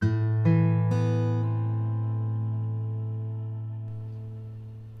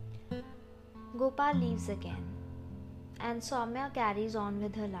Gopal leaves again, and Soumya carries on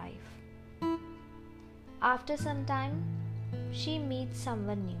with her life. After some time, she meets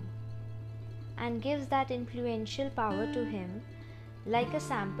someone new and gives that influential power to him like a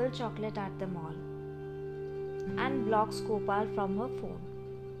sample chocolate at the mall, and blocks Gopal from her phone.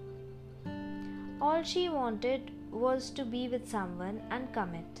 All she wanted was to be with someone and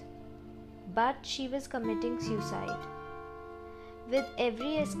commit, but she was committing suicide. With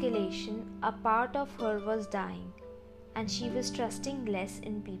every escalation, a part of her was dying, and she was trusting less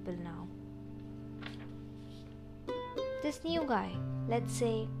in people now. This new guy, let's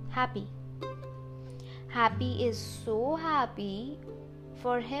say Happy. Happy is so happy.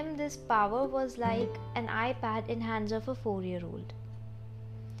 For him, this power was like an iPad in hands of a 4-year-old.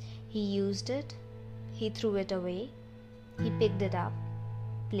 He used it, he threw it away, he picked it up,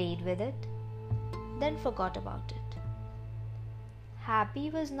 played with it, then forgot about it. Happy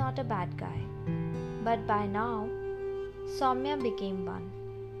was not a bad guy, but by now, Soumya became one.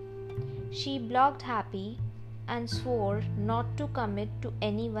 She blocked Happy and swore not to commit to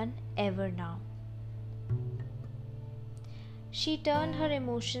anyone ever now. She turned her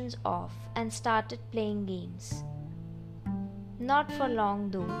emotions off and started playing games. Not for long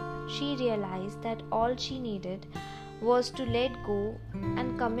though, she realized that all she needed was to let go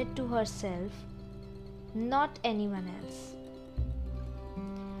and commit to herself, not anyone else.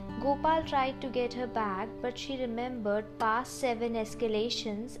 Gopal tried to get her back, but she remembered past 7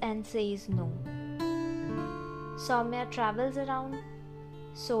 escalations and says no. Soumya travels around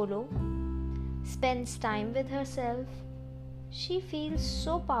solo, spends time with herself. She feels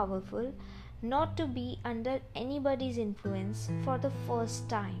so powerful not to be under anybody's influence for the first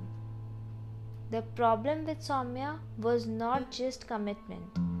time. The problem with Soumya was not just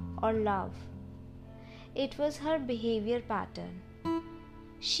commitment or love. It was her behavior pattern.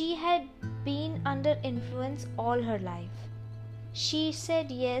 She had been under influence all her life. She said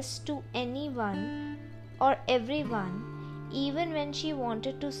yes to anyone or everyone even when she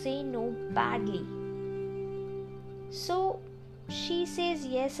wanted to say no badly. So, she says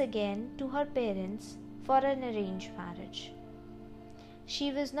yes again to her parents for an arranged marriage.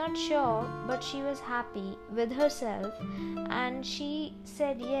 She was not sure, but she was happy with herself, and she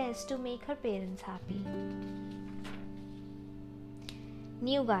said yes to make her parents happy.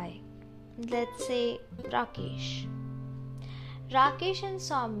 New guy, let's say Rakesh. Rakesh and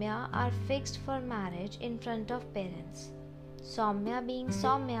Soumya are fixed for marriage in front of parents. Soumya, being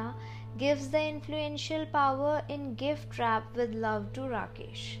Soumya, gives the influential power in gift wrap with love to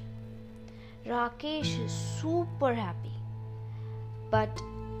Rakesh. Rakesh is super happy. But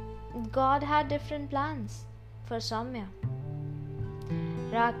God had different plans for Soumya.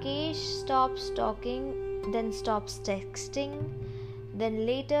 Rakesh stops talking, then stops texting, then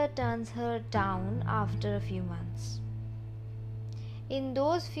later turns her down after a few months. In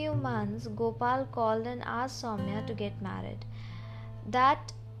those few months, Gopal called and asked Soumya to get married.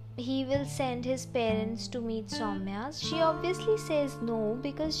 That he will send his parents to meet Soumya. She obviously says no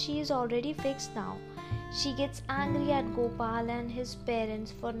because she is already fixed now. She gets angry at Gopal and his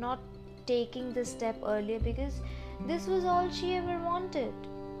parents for not taking this step earlier because this was all she ever wanted.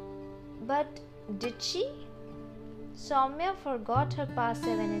 But did she? Soumya forgot her past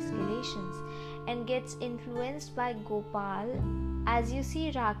 7 escalations and gets influenced by Gopal. As you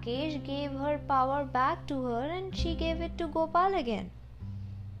see, Rakesh gave her power back to her and she gave it to Gopal again.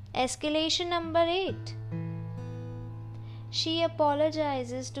 Escalation number 8. She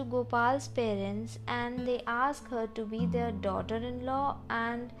apologizes to Gopal's parents and they ask her to be their daughter-in-law,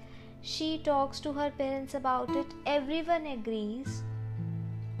 and she talks to her parents about it. Everyone agrees.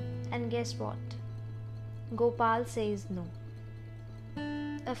 And guess what? Gopal says no.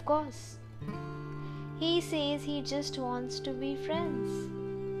 Of course. He says he just wants to be friends.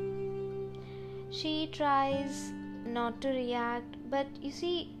 She tries not to react, but you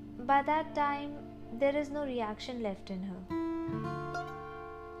see, by that time, there is no reaction left in her.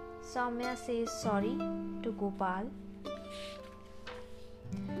 Soumya says sorry to Gopal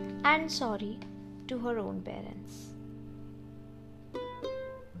and sorry to her own parents.